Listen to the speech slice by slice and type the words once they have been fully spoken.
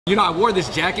You know, I wore this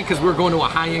jacket because we were going to a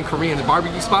high-end Korean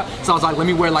barbecue spot. So I was like, let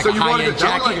me wear like a high-end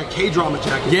jacket. Like a K-drama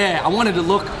jacket. Yeah, I wanted to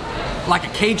look like a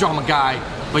K-drama guy,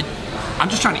 but I'm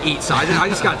just trying to eat, so I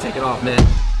just gotta take it off, man.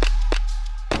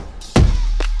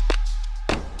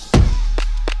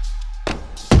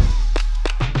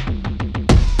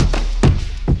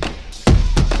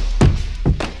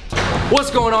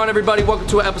 What's going on, everybody? Welcome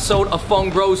to an episode of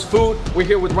Fung Bros Food. We're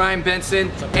here with Ryan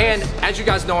Benson, and as you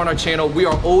guys know on our channel, we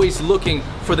are always looking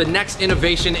for the next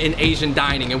innovation in Asian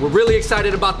dining, and we're really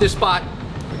excited about this spot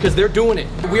because they're doing it.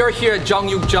 We are here at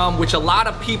Jeongyukjeom, which a lot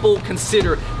of people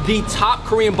consider the top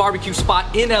Korean barbecue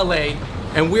spot in LA,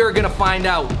 and we are gonna find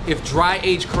out if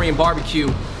dry-aged Korean barbecue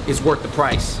is worth the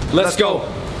price. Let's go.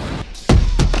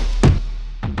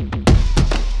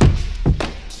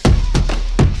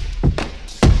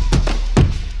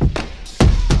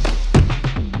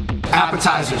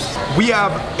 Appetizers. We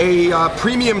have a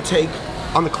premium take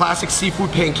on the classic seafood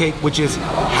pancake, which is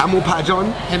Hamu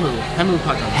Pajeon.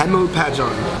 Hamu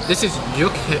Pajeon. This is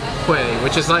yukhae,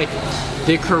 which is like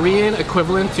the Korean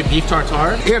equivalent to beef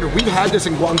tartare. Andrew, we've had this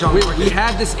in Gwangjang. We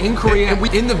had this in Korea,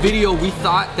 and in the video we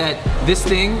thought that this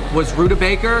thing was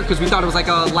rutabaga because we thought it was like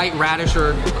a light radish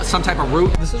or some type of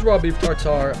root. This is raw beef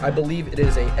tartare. I believe it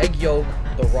is a egg yolk,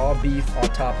 the raw beef on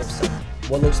top of some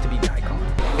what looks to be daikon.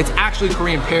 It's actually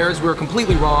Korean pears. We were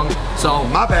completely wrong. So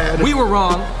my bad. We were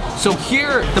wrong. So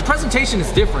here, the presentation is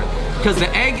different because the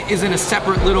egg is in a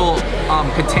separate little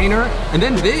container, and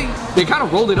then they kind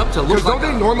of rolled it up to look like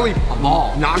don't they normally a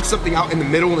ball. Knock something out in the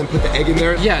middle and then put the egg in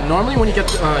there? Yeah, normally when you get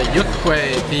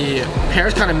yukhae, the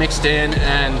pears kind of mixed in,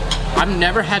 and I've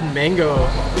never had mango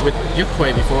with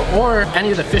yukhae before, or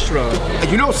any of the fish roe.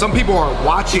 You know, some people are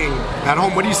watching at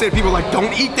home. What do you say to people like,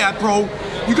 don't eat that, bro?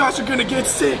 You guys are gonna get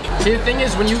sick. See, the thing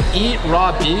is, when you eat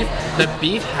raw beef, the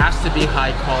beef has to be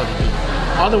high quality beef.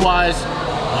 Otherwise,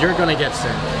 you're gonna get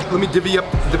sick. Let me divvy up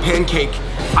the pancake.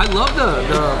 I love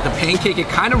the pancake. It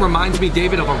kind of reminds me,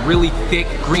 David, of a really thick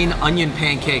green onion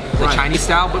pancake, the Chinese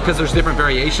style, because there's different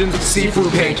variations.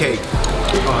 Seafood pancake.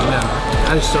 Oh man,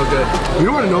 that is so good. You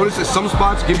know what I noticed is some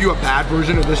spots give you a bad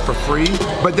version of this for free,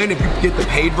 but then if you get the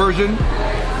paid version,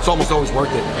 it's almost always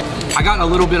worth it. I got a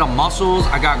little bit of mussels.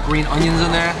 I got green onions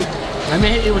in there. Let me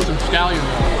hit you with some scallion.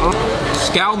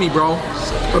 Scowl me, bro.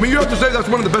 I mean, you have to say that's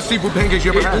one of the best seafood pancakes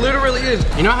you ever had. It literally is.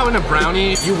 You know how in a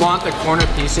brownie, you want the corner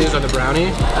pieces of the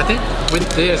brownie? I think with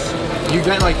this, you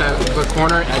get like the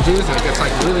corner edges, and it gets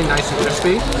like really nice and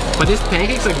crispy. But this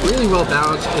pancake's like really well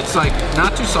balanced. It's like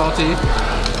not too salty.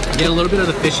 You get a little bit of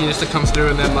the fishiness that comes through,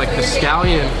 and then like the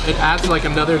scallion, it adds like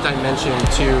another dimension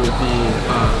to the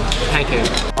pancake.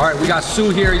 All right, we got Sue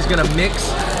here. He's gonna mix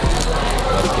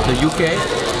the yukhae.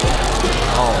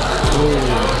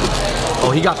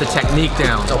 Oh, he got the technique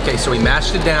down. Okay, so he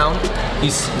mashed it down.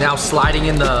 He's now sliding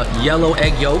in the yellow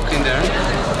egg yolk in there.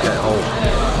 Okay,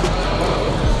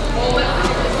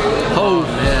 oh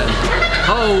man,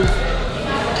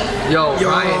 Yo,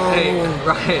 Ryan, hey,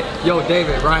 Ryan, yo,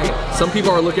 David, Ryan. Some people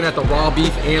are looking at the raw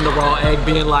beef and the raw egg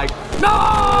being like,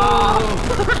 no!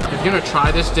 If you're gonna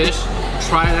try this dish,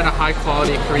 try it at a high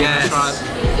quality Korean restaurant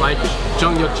like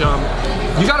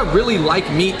Jeongyukjeom. You gotta really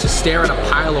like meat to stare at a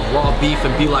pile of raw beef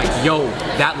and be like, yo,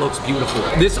 that looks beautiful.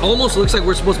 This almost looks like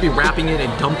we're supposed to be wrapping it in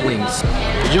dumplings.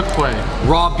 Yukhae.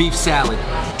 Raw beef salad.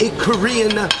 A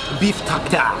Korean beef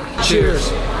tartare.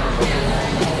 Cheers.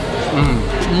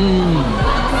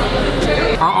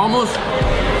 I almost,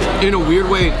 in a weird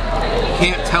way,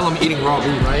 can't tell I'm eating raw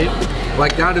beef, right?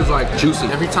 Like that is like juicy.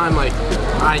 Every time like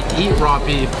I eat raw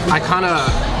beef, I kind of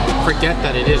forget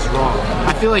that it is raw.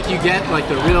 I feel like you get like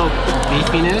the real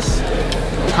beefiness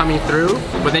coming through,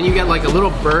 but then you get like a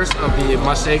little burst of the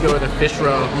masego or the fish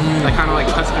roe that kind of like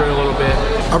cuts through a little bit.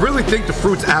 I really think the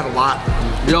fruits add a lot.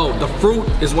 Yo, the fruit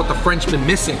is what the French been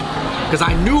missing. Because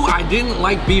I knew I didn't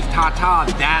like beef tartare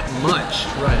that much.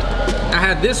 Right. I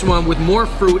had this one with more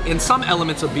fruit and some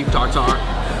elements of beef tartare.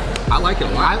 I like it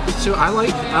a lot. I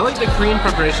like the Korean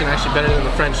preparation actually better than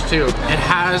the French too. It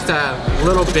has that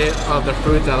little bit of the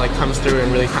fruit that like comes through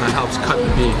and really kind of helps cut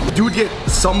the beef. You do get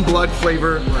some blood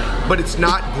flavor, but it's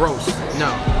not gross. No.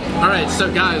 All right,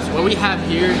 so guys, what we have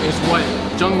here is what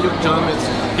Jeongyukjeom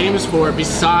is famous for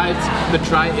besides the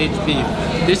dry-aged beef.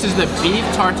 This is the beef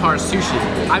tartare sushi.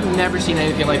 I've never seen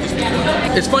anything like this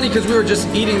before. It's funny because we were just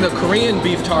eating the Korean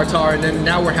beef tartare and then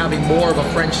now we're having more of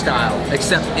a French style,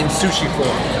 except in sushi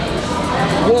form.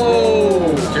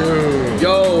 Whoa, dude.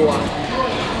 Yo,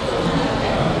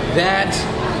 that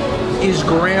is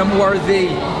gram worthy.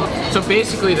 So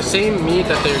basically the same meat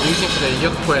that they're using for the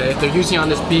yukhae, they're using on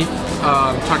this beef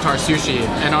tartare sushi.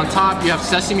 And on top you have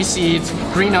sesame seeds,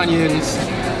 green onions,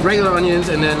 regular onions,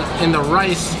 and then in the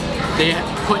rice they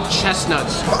put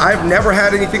chestnuts. I've never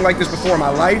had anything like this before in my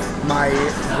life. My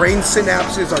brain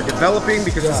synapses are developing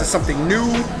because this is something new.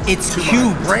 It's to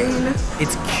cubed. my brain.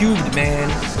 It's cubed, man.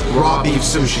 Raw beef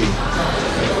sushi.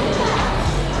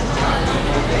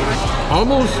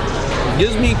 Almost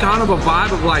gives me kind of a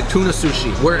vibe of like tuna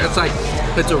sushi, where it's like,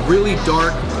 it's a really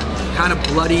dark, kind of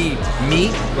bloody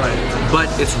meat, Right. but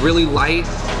it's really light,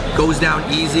 goes down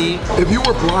easy. If you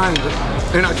were blind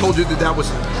and I told you that that was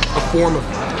a form of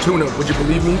tuna, would you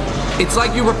believe me? It's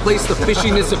like you replace the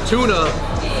fishiness of tuna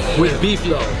with beef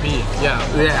though. Beef, yeah.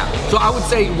 Yeah. So I would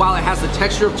say while it has the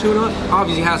texture of tuna,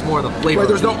 obviously it has more of the flavor. Right,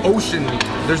 there's of no beef. ocean.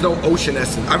 There's no ocean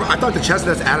essence. I thought the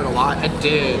chestnuts added a lot. I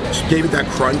did. Just gave it that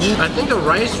crunch. I think the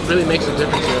rice really makes a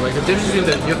difference here. Like the difference between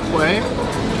the yukwe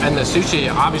and the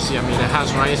sushi, obviously, I mean, it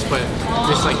has rice, but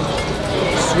this like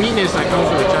sweetness that comes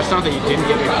from the chestnut that you didn't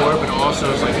get before, but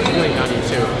also it's like really nutty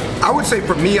too. I would say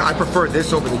for me, I prefer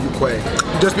this over the yukwe,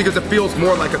 just because it feels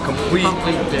more like a complete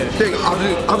dish. thing.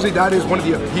 Obviously, that is one of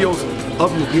the appeals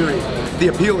of nigiri. The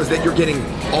appeal is that you're getting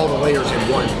all the layers in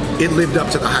one. It lived up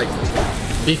to the hype.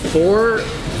 Before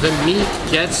the meat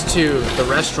gets to the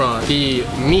restaurant, the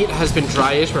meat has been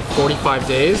dry aged for 45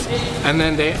 days, and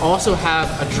then they also have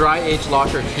a dry age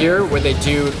locker here where they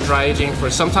do dry aging for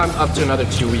sometimes up to another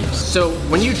 2 weeks. So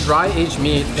when you dry age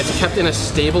meat, it's kept in a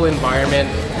stable environment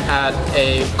at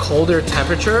a colder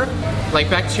temperature. Like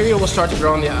bacteria will start to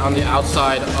grow on the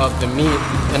outside of the meat,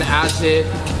 and as it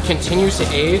continues to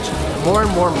age, more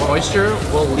and more moisture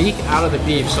will leak out of the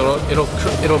beef. So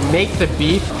it'll make the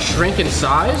beef shrink in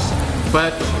size,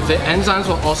 but the enzymes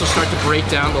will also start to break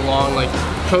down the long like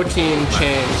protein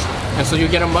chains, and so you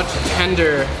get a much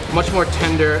more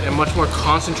tender and much more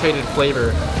concentrated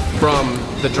flavor from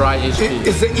the dry aged beef.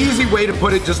 It's the easy way to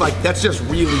put it, just like that's just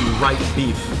really ripe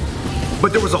beef.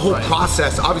 But there was a whole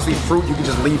process. Obviously, fruit, you can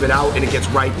just leave it out and it gets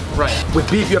ripe. Right. With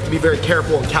beef, you have to be very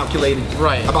careful and calculated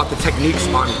about the techniques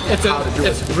on how to do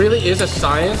it. It really is a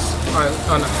science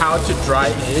on how to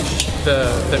dry age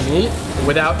the meat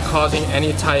without causing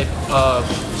any type of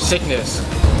sickness.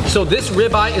 So this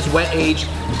ribeye is wet aged.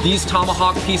 These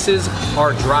tomahawk pieces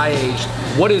are dry aged.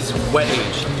 What is wet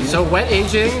aged? So wet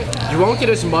aging, you won't get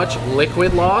as much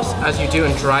liquid loss as you do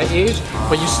in dry age,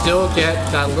 but you still get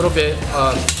that little bit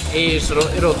of age, so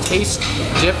it'll taste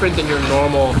different than your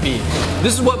normal beef.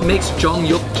 This is what makes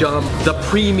Jung-Yuk-Jum the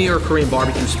premier Korean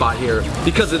barbecue spot here.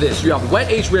 Because of this, you have wet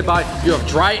aged ribeye, you have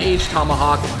dry aged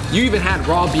tomahawk, you even had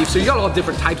raw beef, so you got all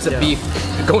different types of beef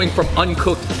going from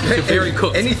uncooked to very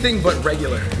cooked. Anything but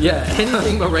regular. Yeah,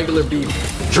 anything but regular beef.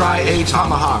 Dry aged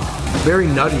tomahawk. Very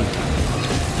nutty.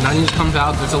 Nuttiness comes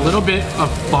out, there's a little bit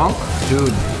of funk.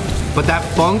 Dude, but that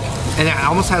funk, and it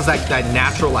almost has like that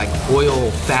natural like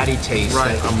oil fatty taste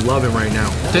that I'm loving right now.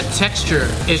 The texture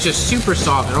is just super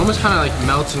soft. It almost kind of like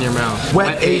melts in your mouth.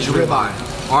 Wet aged ribeye.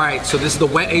 All right, so this is the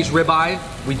wet aged ribeye.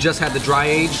 We just had the dry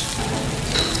aged.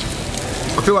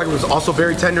 I feel like it was also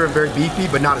very tender and very beefy,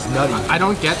 but not as nutty. I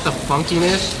don't get the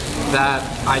funkiness that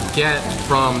I get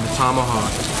from the tomahawk.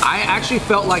 I actually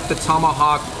felt like the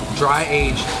tomahawk dry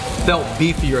aged felt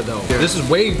beefier though. This is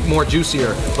way more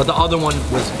juicier, but the other one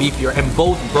was beefier, and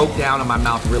both broke down in my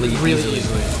mouth really easily.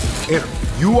 And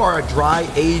you are a dry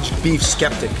aged beef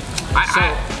skeptic.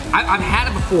 I've had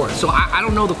it before, so I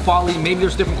don't know the quality. Maybe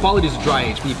there's different qualities of dry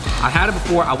aged beef. I've had it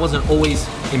before. I wasn't always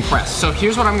impressed. So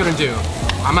here's what I'm gonna do.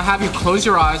 I'm gonna have you close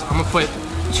your eyes. I'm gonna put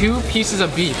 2 pieces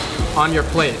of beef on your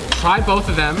plate. Try both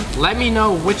of them. Let me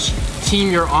know which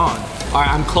team you're on. All right,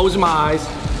 I'm closing my eyes.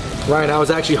 Ryan, I was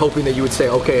actually hoping that you would say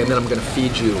okay, and then I'm gonna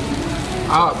feed you.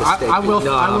 I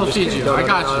will feed you. I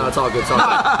got you. No, it's all good. It's all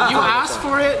good. You asked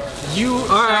for it. You. All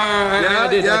right. I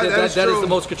did. That is the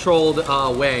most controlled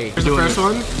way. Here's the first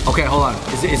one. Okay, hold on.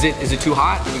 Is it too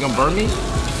hot? Is it gonna burn me?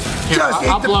 Here,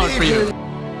 I'll blow it for you.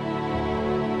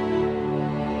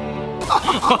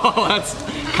 Oh, that's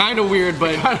kind of weird,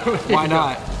 but why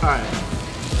not? All right.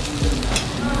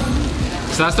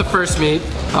 So that's the first meat.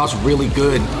 That was really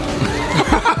good.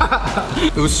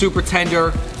 It was super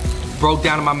tender, broke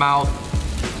down in my mouth.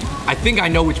 I think I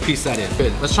know which piece that is.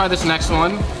 Good. Let's try this next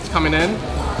one. It's coming in.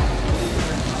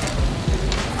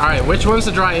 All right, which one's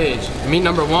the dry age? Meat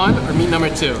number 1 or meat number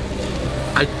 2?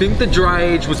 I think the dry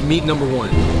age was meat number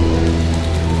 1.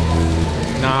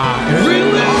 Nah.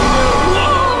 Really?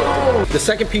 Whoa! The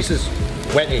second piece is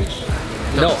wet aged.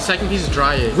 No, the second piece is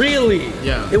dry aged. Really?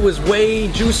 Yeah. It was way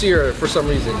juicier for some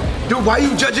reason. Dude, why are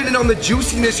you judging it on the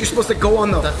juiciness? You're supposed to go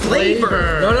on the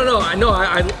flavor. No. I know.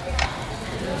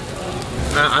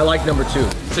 I like number 2.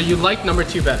 So you like number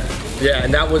 2 better? Yeah,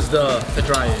 and that was the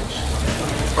dry age.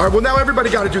 All right, well now everybody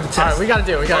got to do the test. All right, we got to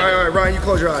do it. All right, Ryan, you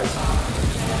close your eyes.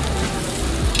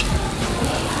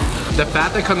 The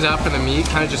fat that comes out from the meat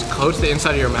kind of just coats the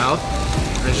inside of your mouth.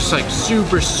 And it's just like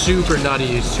super, super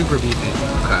nutty, super beefy.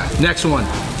 Okay. Next one.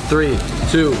 3,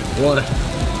 2, 1.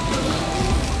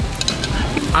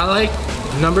 I like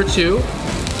number 2.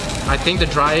 I think the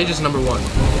dry age is number 1.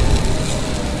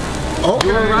 Okay.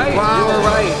 You were right. Wow. You were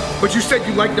right. But you said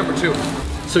you liked number 2.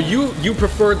 So you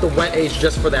preferred the wet age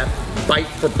just for that bite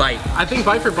for bite. I think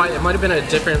bite for bite, it might have been a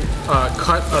different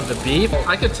cut of the beef.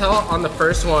 I could tell on the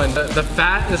first one, the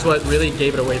fat is what really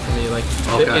gave it away for me. Like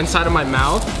the inside of my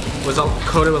mouth was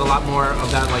coated with a lot more of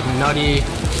that like nutty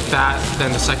fat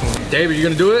than the second one. Dave, are you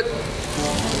gonna do it?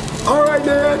 All right,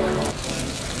 man.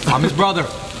 I'm his brother.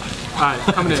 All right,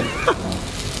 coming in.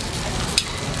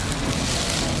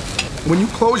 When you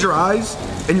close your eyes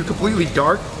and you're completely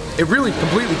dark, it really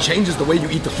completely changes the way you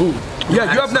eat the food.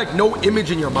 Yeah, you have like no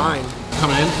image in your mind.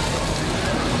 Coming in.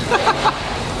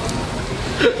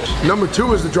 Number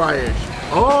 2 is the dry age.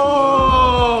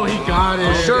 Oh, he got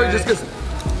it. Sure, just because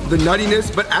the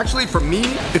nuttiness, but actually for me,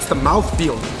 it's the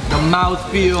mouthfeel. The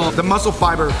mouthfeel. The muscle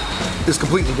fiber is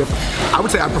completely different. I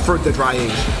would say I preferred the dry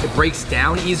age. It breaks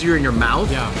down easier in your mouth.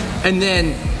 Yeah. And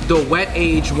then the wet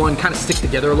age one kind of sticks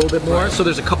together a little bit more. Right. So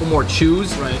there's a couple more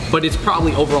chews. Right. But it's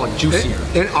probably overall juicier.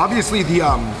 And obviously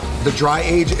the dry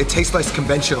age, it tastes less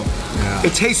conventional. Yeah.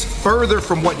 It tastes further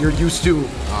from what you're used to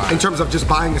in terms of just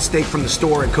buying a steak from the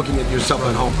store and cooking it yourself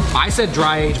at home. I said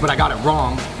dry age, but I got it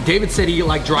wrong. David said he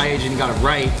liked dry age and he got it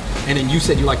right. And then you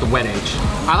said you like the wet age.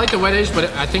 I like the wet age, but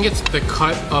I think it's the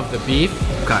cut of the beef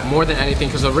more than anything,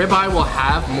 because the ribeye will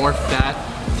have more fat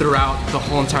throughout the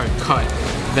whole entire cut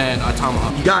than a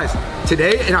tomahawk. You guys,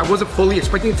 today, and I wasn't fully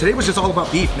expecting it, today was just all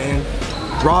about beef, man.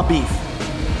 Raw beef,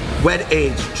 wet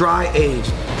age, dry age,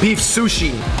 beef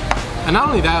sushi. And not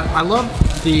only that, I love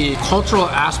the cultural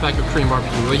aspect of Korean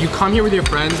barbecue. Like, you come here with your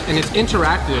friends and it's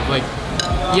interactive. Like,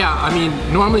 yeah, I mean,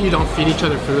 normally you don't feed each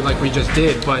other food like we just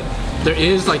did, but there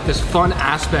is like this fun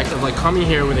aspect of like coming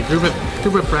here with a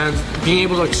group of friends, being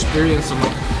able to experience some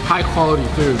high quality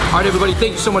food. All right, everybody,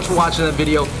 thank you so much for watching that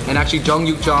video. And actually,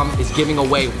 Jeonggukjeom is giving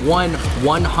away one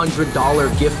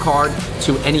 $100 gift card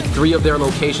to any 3 of their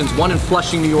locations, one in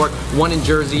Flushing, New York, one in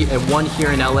Jersey, and one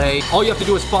here in LA. All you have to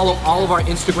do is follow all of our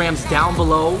Instagrams down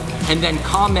below and then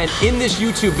comment in this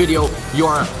YouTube video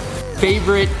your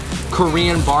favorite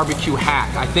Korean barbecue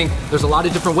hack. I think there's a lot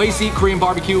of different ways to eat Korean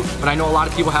barbecue, but I know a lot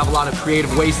of people have a lot of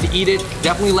creative ways to eat it.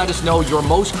 Definitely let us know your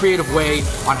most creative way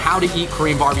on how to eat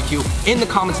Korean barbecue in the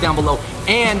comments down below,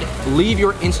 and leave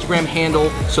your Instagram handle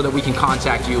so that we can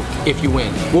contact you if you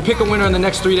win. We'll pick a winner in the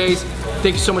next 3 days.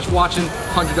 Thank you so much for watching.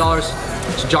 $100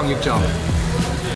 to Jeonggukjeom.